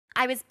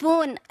I was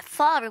born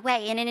far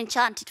away in an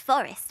enchanted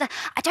forest.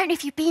 I don't know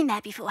if you've been there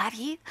before, have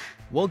you?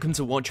 Welcome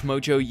to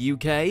WatchMojo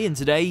UK, and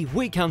today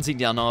we're counting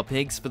down our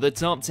picks for the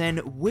top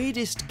 10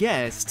 weirdest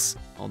guests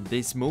on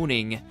This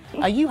Morning.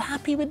 Are you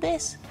happy with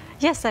this?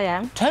 Yes, I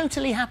am.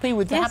 Totally happy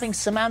with having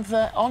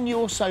Samantha on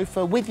your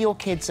sofa with your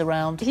kids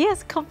around?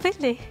 Yes,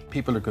 completely.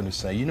 People are going to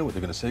say, you know what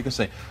they're going to say? They're going to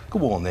say,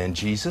 go on then,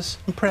 Jesus,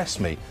 impress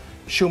me.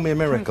 Show me a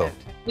miracle.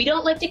 We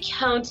don't like to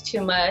count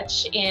too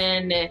much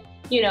in,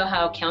 you know,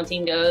 how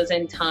counting goes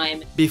and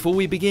time. Before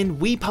we begin,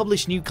 we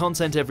publish new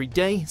content every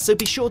day, so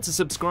be sure to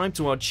subscribe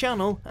to our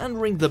channel and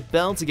ring the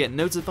bell to get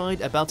notified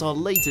about our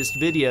latest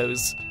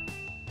videos.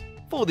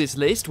 For this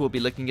list, we'll be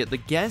looking at the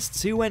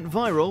guests who went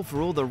viral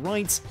for all the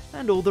right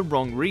and all the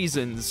wrong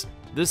reasons.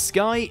 The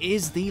sky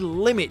is the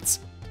limit.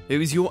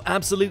 Who's your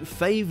absolute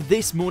fave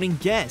This Morning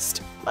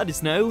guest? Let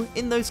us know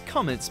in those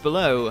comments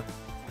below.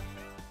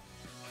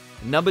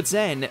 Number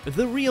 10.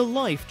 The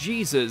real-life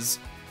Jesus.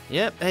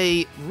 Yep,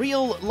 a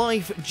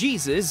real-life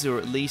Jesus, or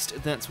at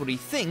least that's what he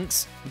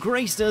thinks,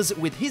 graced us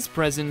with his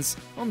presence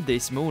on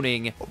This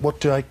Morning. What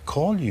do I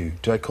call you?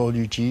 Do I call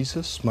you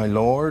Jesus, my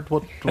Lord?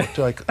 What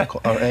do I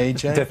call, or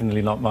AJ?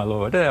 Definitely not my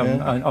Lord.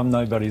 I'm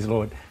nobody's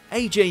Lord.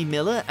 AJ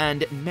Miller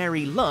and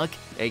Mary Luck,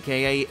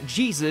 aka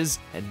Jesus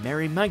and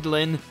Mary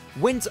Magdalene,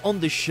 went on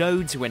the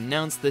show to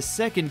announce the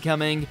second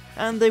coming,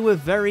 and they were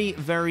very,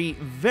 very,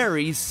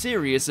 very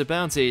serious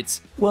about it.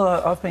 Well,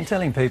 I've been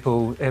telling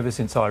people ever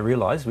since I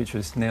realised, which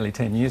was nearly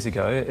 10 years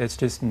ago, it's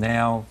just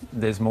now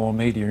there's more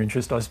media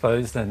interest, I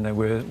suppose, than there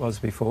was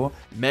before.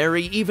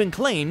 Mary even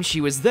claimed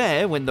she was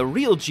there when the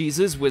real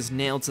Jesus was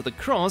nailed to the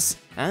cross,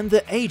 and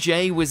that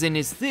AJ was in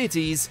his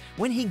 30s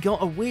when he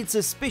got a weird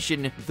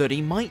suspicion that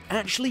he might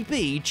actually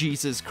be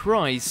Jesus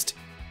Christ.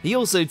 He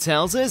also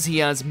tells us he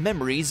has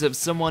memories of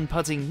someone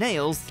putting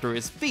nails through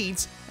his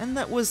feet, and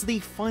that was the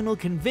final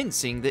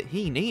convincing that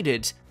he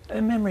needed.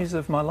 Memories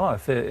of my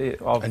life,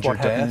 of what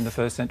happened in the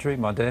first century,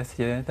 my death,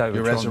 yeah. They were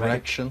your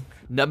resurrection.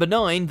 Number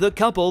 9. The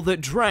couple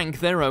that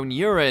drank their own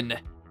urine.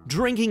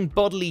 Drinking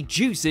bodily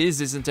juices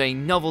isn't a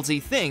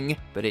novelty thing,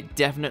 but it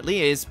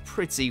definitely is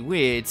pretty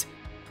weird.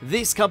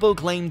 This couple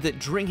claimed that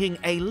drinking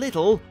a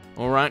little,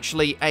 or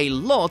actually a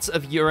lot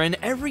of urine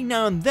every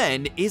now and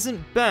then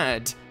isn't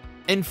bad.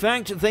 In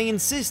fact, they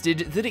insisted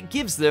that it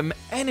gives them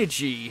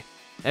energy.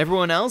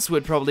 Everyone else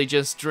would probably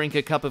just drink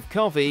a cup of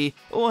coffee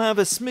or have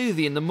a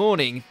smoothie in the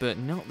morning, but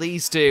not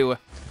these two.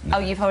 Oh,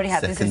 you've already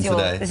had this is your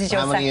second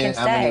day.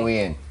 How many are we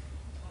in?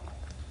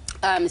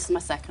 This is my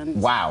second.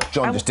 Wow,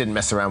 John just didn't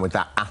mess around with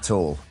that at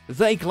all.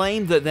 They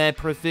claimed that their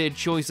preferred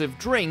choice of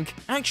drink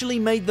actually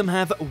made them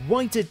have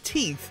whiter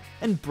teeth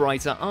and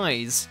brighter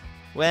eyes.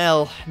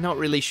 Well, not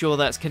really sure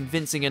that's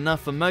convincing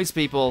enough for most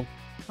people.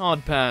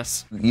 Hard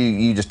pass.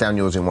 You just down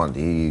yours in one,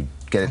 do you? You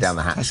get it down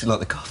the hatch? Tastes like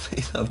the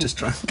coffee I've just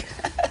drank.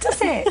 Does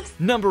it?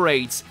 Number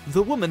 8.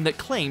 The woman that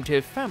claimed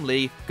her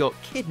family got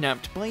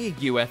kidnapped by a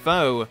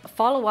UFO. A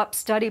follow-up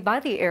study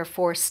by the Air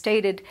Force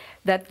stated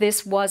that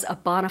this was a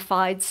bona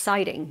fide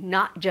sighting,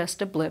 not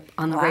just a blip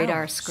on the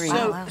radar screen.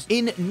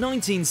 In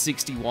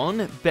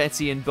 1961,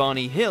 Betty and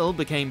Barney Hill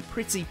became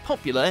pretty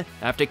popular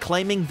after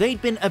claiming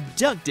they'd been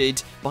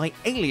abducted by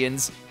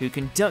aliens who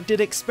conducted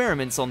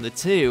experiments on the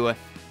two.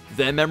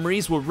 Their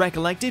memories were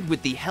recollected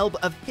with the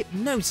help of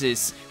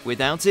hypnosis.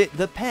 Without it,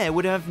 the pair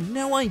would have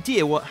no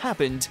idea what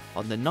happened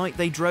on the night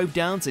they drove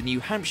down to New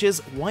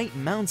Hampshire's White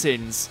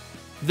Mountains.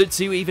 The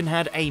two even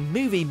had a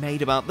movie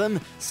made about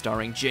them,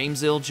 starring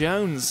James Earl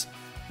Jones.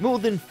 More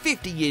than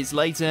 50 years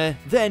later,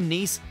 their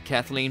niece,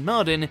 Kathleen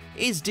Marden,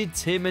 is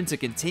determined to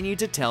continue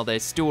to tell their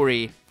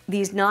story.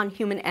 These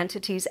non-human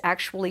entities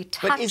actually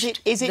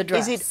touched the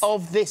dress. Is it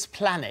of this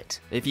planet?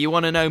 If you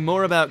want to know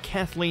more about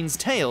Kathleen's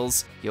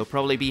tales, you'll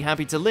probably be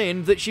happy to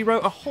learn that she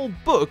wrote a whole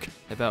book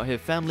about her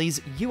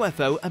family's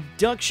UFO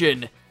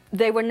abduction.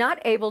 They were not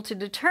able to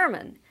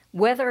determine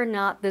whether or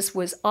not this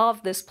was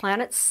of this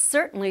planet.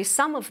 Certainly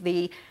some of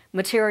the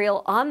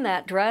material on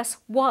that dress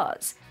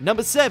was.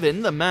 Number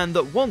 7. The man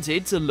that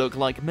wanted to look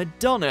like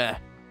Madonna.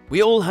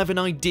 We all have an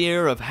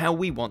idea of how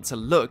we want to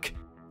look,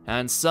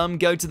 and some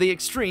go to the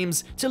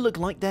extremes to look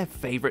like their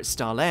favourite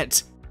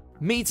starlet.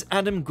 Meet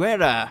Adam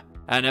Guerra,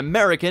 an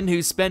American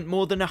who spent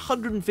more than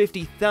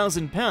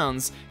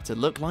 £150,000 to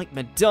look like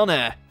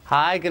Madonna.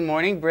 Hi, good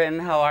morning, Britton.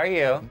 How are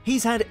you?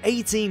 He's had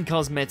 18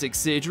 cosmetic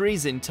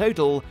surgeries in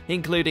total,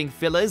 including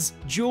fillers,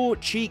 jaw,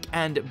 cheek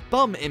and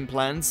bum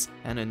implants,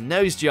 and a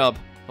nose job,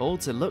 all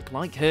to look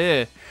like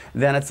her.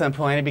 Then at some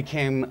point it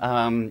became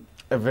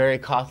a very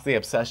costly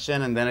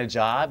obsession, and then a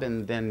job,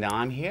 and then now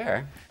I'm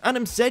here.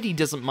 Adam said he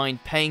doesn't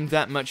mind paying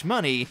that much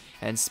money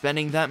and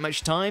spending that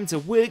much time to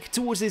work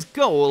towards his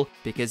goal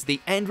because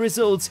the end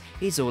result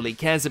is all he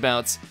cares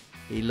about.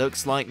 He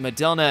looks like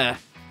Madonna.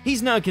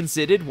 He's now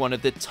considered one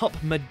of the top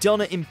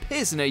Madonna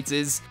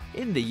impersonators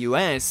in the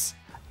US.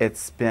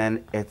 It's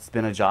been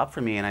a job for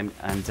me, and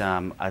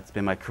it's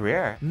been my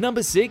career.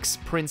 Number 6,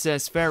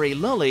 Princess Fairy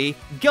Lolly,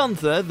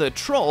 Gunther the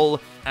Troll,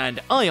 and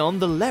Ion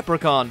the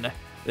Leprechaun.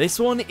 This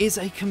one is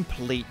a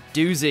complete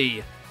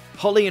doozy.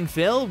 Holly and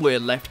Phil were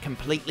left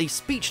completely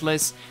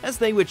speechless as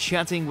they were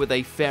chatting with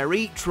a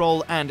fairy,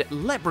 troll and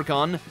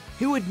leprechaun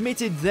who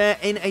admitted they're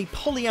in a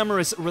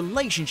polyamorous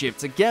relationship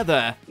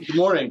together. Good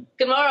morning.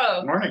 Good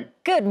morrow. Good morning.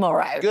 Good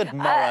morrow. Good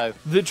morrow.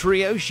 The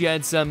trio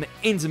shared some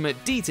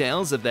intimate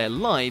details of their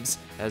lives,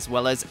 as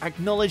well as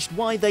acknowledged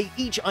why they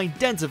each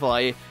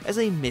identify as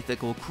a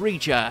mythical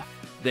creature.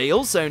 They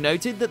also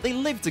noted that they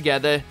live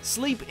together,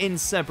 sleep in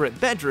separate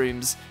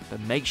bedrooms,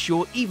 but make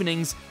sure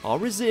evenings are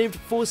reserved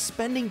for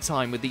spending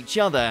time with each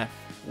other.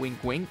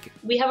 Wink wink.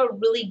 We have a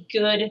really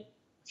good,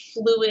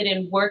 fluid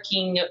and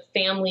working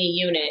family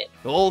unit.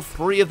 All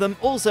three of them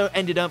also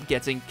ended up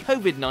getting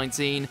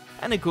COVID-19,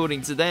 and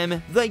according to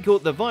them, they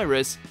caught the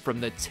virus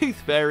from the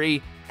tooth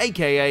fairy,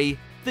 aka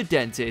the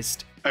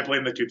dentist. I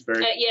blame the tooth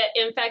fairy.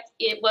 Yeah, in fact,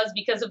 it was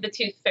because of the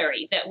tooth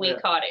fairy that we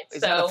caught it.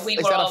 Is that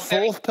a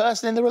fourth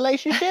person in the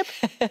relationship?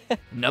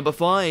 Number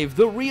 5,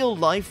 the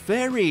real-life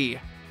fairy.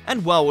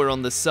 And while we're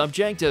on the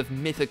subject of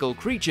mythical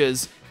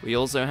creatures, we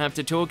also have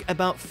to talk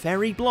about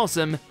Fairy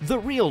Blossom, the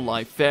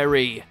real-life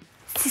fairy.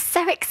 This is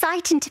so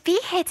exciting to be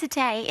here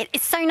today.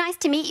 It's so nice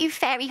to meet you,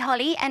 Fairy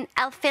Holly and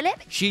Elf Philip.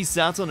 She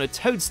sat on a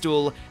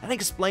toadstool and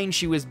explained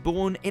she was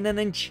born in an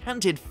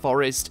enchanted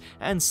forest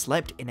and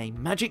slept in a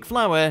magic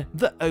flower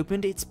that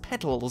opened its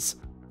petals.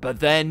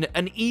 But then,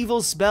 an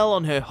evil spell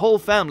on her whole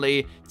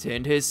family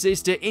turned her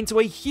sister into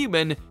a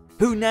human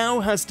who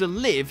now has to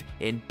live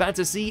in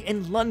Battersea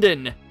in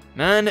London.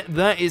 Man,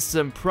 that is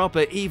some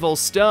proper evil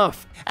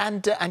stuff.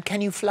 And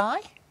can you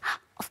fly?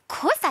 Of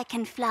course I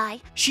can fly.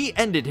 She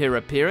ended her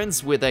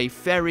appearance with a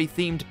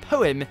fairy-themed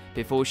poem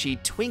before she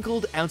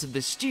twinkled out of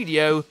the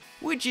studio,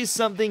 which is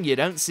something you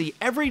don't see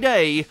every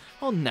day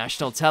on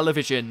national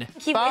television.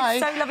 Thank you. Bye.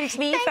 It's so lovely to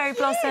meet you, Fairy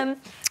Blossom.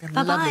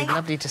 Lovely,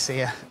 lovely to see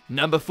you.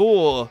 Number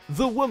 4,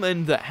 the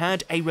woman that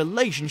had a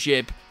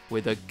relationship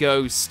with a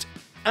ghost.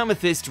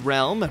 Amethyst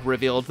Realm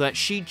revealed that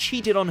she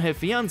cheated on her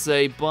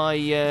fiancé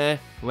by,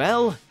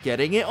 well,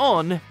 getting it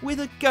on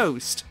with a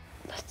ghost.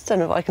 I don't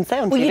know what I can say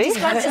on TV. Well, you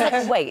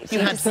just wait. You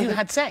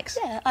had sex?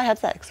 Yeah, I had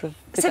sex with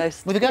the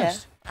ghost. With a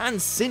ghost? Yeah.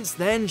 And since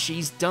then,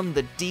 she's done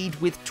the deed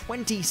with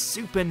 20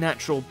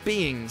 supernatural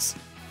beings.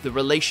 The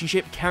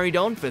relationship carried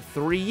on for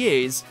 3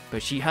 years,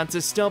 but she had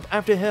to stop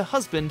after her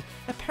husband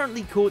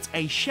apparently caught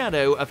a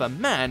shadow of a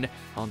man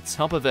on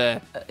top of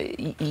her.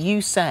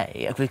 You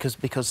say,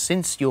 because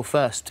since your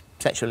first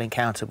sexual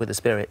encounter with a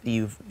spirit,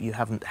 you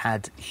haven't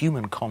had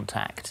human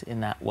contact in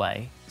that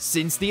way.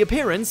 Since the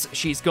appearance,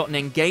 she's gotten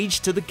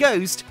engaged to the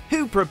ghost,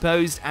 who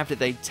proposed after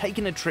they'd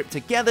taken a trip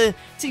together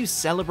to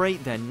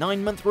celebrate their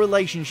 9-month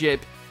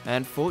relationship.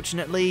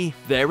 Unfortunately,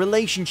 their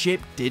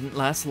relationship didn't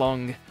last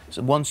long.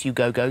 So once you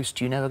go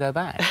ghost, you never go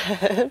back?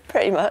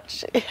 Pretty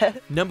much, yeah.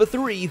 Number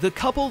 3, the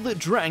couple that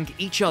drank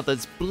each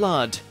other's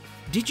blood.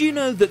 Did you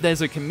know that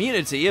there's a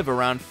community of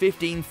around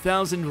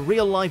 15,000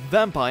 real-life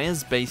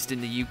vampires based in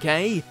the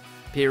UK?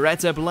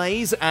 Piretta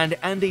Blaze and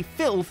Andy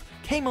Filth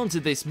came onto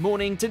This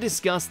Morning to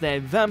discuss their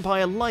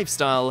vampire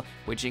lifestyle,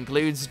 which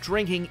includes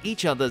drinking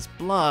each other's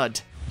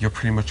blood. You're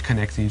pretty much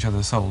connecting each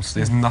other's souls.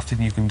 There's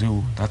nothing you can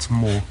do that's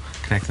more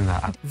connecting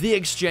that. The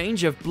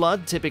exchange of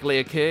blood typically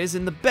occurs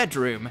in the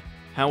bedroom.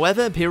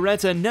 However,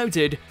 Piretta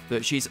noted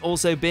that she's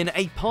also been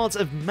a part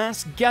of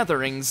mass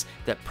gatherings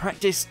that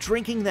practice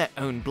drinking their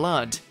own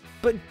blood.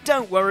 But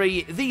don't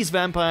worry, these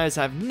vampires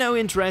have no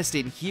interest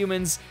in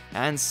humans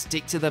and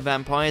stick to the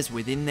vampires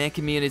within their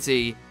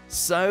community.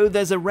 So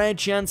there's a rare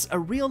chance a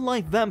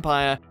real-life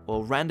vampire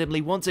will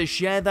randomly want to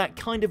share that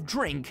kind of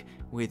drink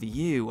with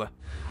you.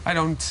 I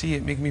don't see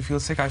it making me feel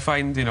sick. I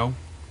find, you know,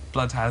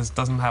 blood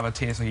doesn't have a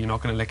taste, like you're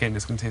not going to lick in,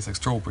 it's going to taste like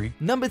strawberry.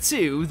 Number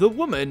 2, the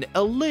woman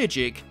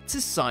allergic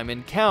to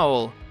Simon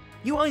Cowell.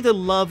 You either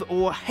love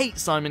or hate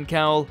Simon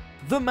Cowell,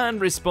 the man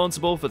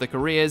responsible for the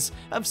careers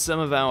of some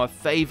of our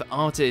fave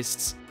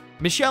artists.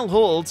 Michelle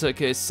Hall took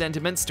her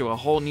sentiments to a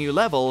whole new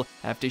level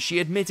after she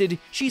admitted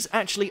she's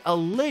actually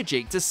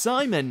allergic to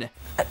Simon.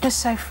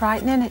 Just so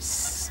frightening.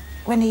 It's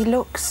when he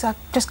looks, I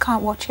just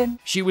can't watch him.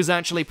 She was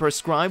actually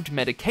prescribed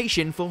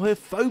medication for her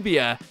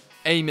phobia.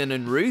 Eamon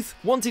and Ruth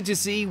wanted to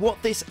see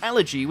what this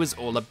allergy was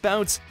all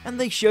about, and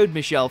they showed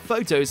Michelle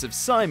photos of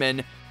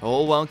Simon,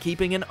 all while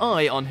keeping an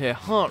eye on her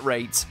heart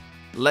rate.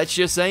 Let's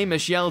just say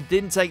Michelle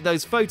didn't take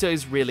those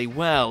photos really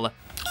well.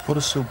 What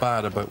is so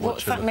bad about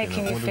what's that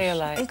making you feel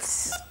like?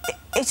 It's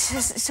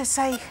just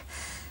say.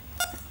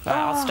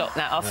 I'll stop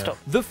now. I'll stop.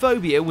 The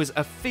phobia was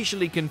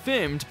officially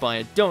confirmed by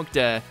a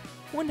doctor.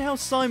 Wonder how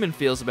Simon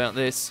feels about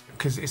this.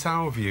 Because it's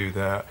our view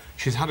that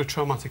she's had a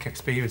traumatic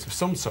experience of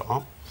some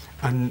sort,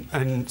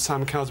 and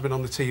Simon Cowell's been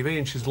on the TV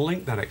and she's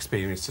linked that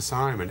experience to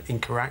Simon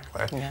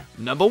incorrectly. Yeah.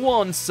 Number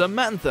 1,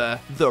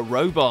 Samantha, the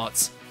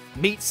robot.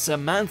 Meet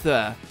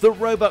Samantha, the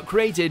robot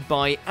created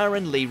by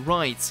Aaron Lee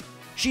Wright.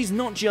 She's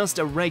not just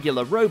a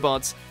regular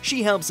robot,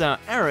 she helps out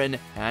Aaron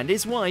and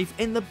his wife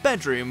in the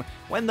bedroom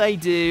when they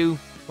do,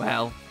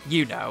 well,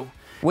 you know.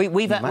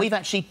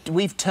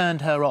 We've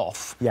turned her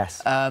off.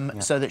 Yes.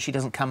 So that she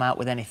doesn't come out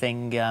with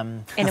anything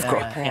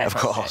inappropriate. Of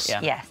course.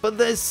 Yeah. But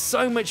there's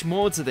so much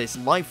more to this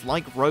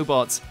lifelike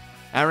robot.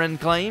 Aaron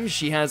claims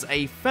she has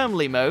a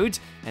family mode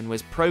and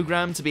was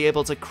programmed to be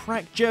able to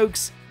crack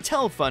jokes,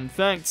 tell fun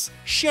facts,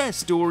 share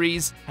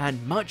stories,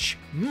 and much,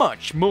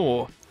 much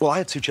more. Well, I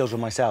had 2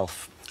 children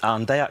myself,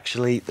 and they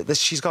actually...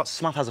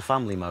 Samantha has a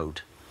family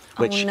mode,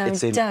 which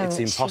it's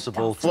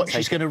impossible to What, take...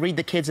 she's going to read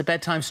the kids a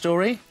bedtime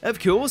story? Of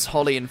course,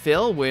 Holly and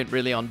Phil weren't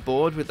really on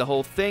board with the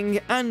whole thing,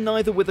 and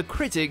neither were the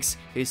critics,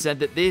 who said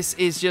that this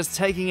is just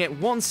taking it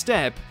one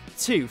step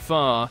too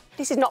far.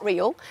 This is not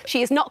real.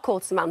 She is not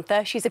called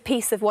Samantha. She's a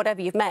piece of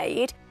whatever you've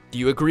made. Do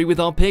you agree with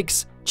our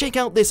picks? Check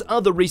out this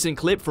other recent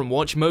clip from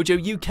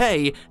WatchMojo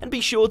UK, and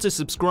be sure to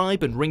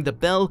subscribe and ring the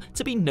bell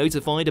to be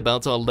notified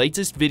about our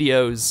latest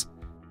videos.